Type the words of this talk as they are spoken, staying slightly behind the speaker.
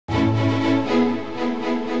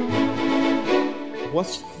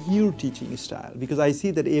What's your teaching style? Because I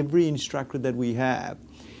see that every instructor that we have,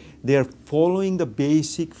 they're following the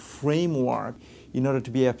basic framework in order to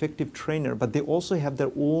be an effective trainer, but they also have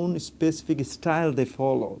their own specific style they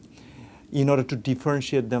follow in order to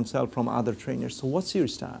differentiate themselves from other trainers. So what's your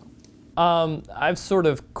style? I've sort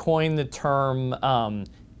of coined the term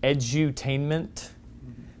edutainment.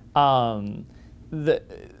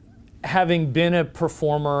 Having been a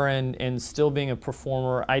performer and still being a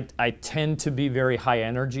performer, I tend to be very high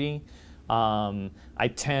energy.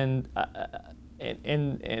 I tend,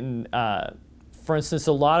 for instance,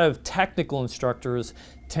 a lot of technical instructors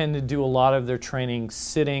tend to do a lot of their training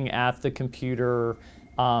sitting at the computer,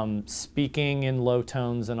 speaking in low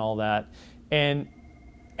tones and all that. And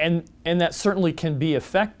that certainly can be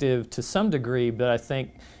effective to some degree, but I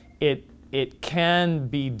think it can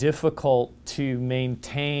be difficult to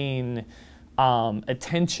maintain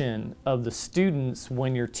attention of the students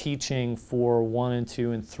when you're teaching for 1 and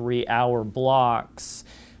 2 and 3 hour blocks,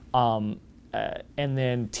 and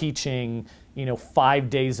then teaching 5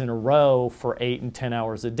 days in a row for 8 and 10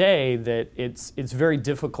 hours a day. That it's very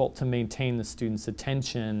difficult to maintain the student's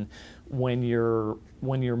attention when you're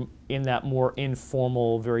in that more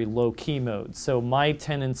informal, very low-key mode. So my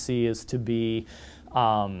tendency is to be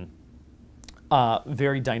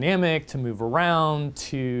very dynamic, to move around,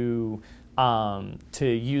 to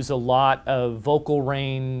use a lot of vocal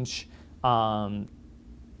range.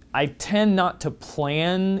 I tend not to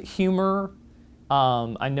plan humor.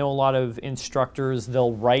 I know a lot of instructors,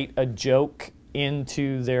 they'll write a joke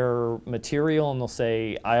into their material and they'll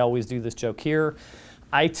say, I always do this joke here.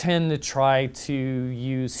 I tend to try to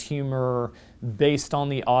use humor based on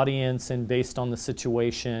the audience and based on the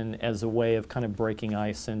situation as a way of kind of breaking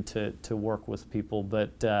ice and to work with people,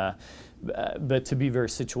 but to be very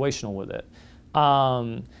situational with it.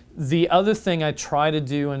 The other thing I try to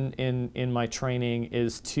do in my training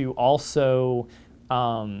is to also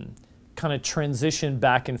kind of transition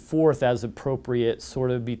back and forth as appropriate,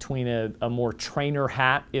 sort of between a more trainer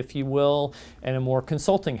hat, if you will, and a more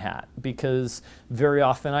consulting hat, because very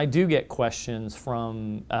often I do get questions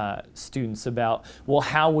from students about, well,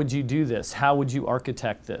 how would you do this? How would you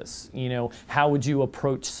architect this? How would you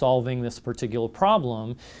approach solving this particular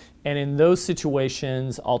problem? And in those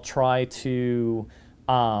situations, I'll try to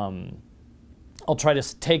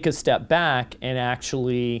take a step back and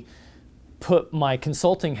actually put my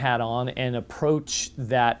consulting hat on and approach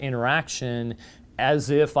that interaction as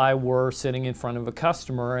if I were sitting in front of a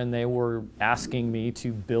customer and they were asking me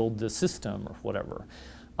to build the system or whatever.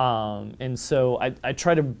 And so I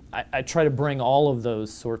try to bring all of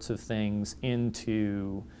those sorts of things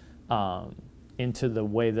into the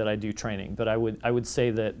way that I do training. But I would say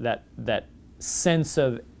that sense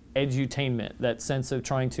of edutainment, that sense of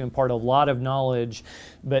trying to impart a lot of knowledge,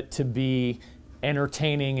 but to be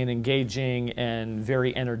entertaining and engaging and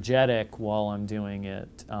very energetic while I'm doing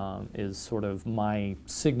it, is sort of my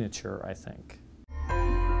signature, I think.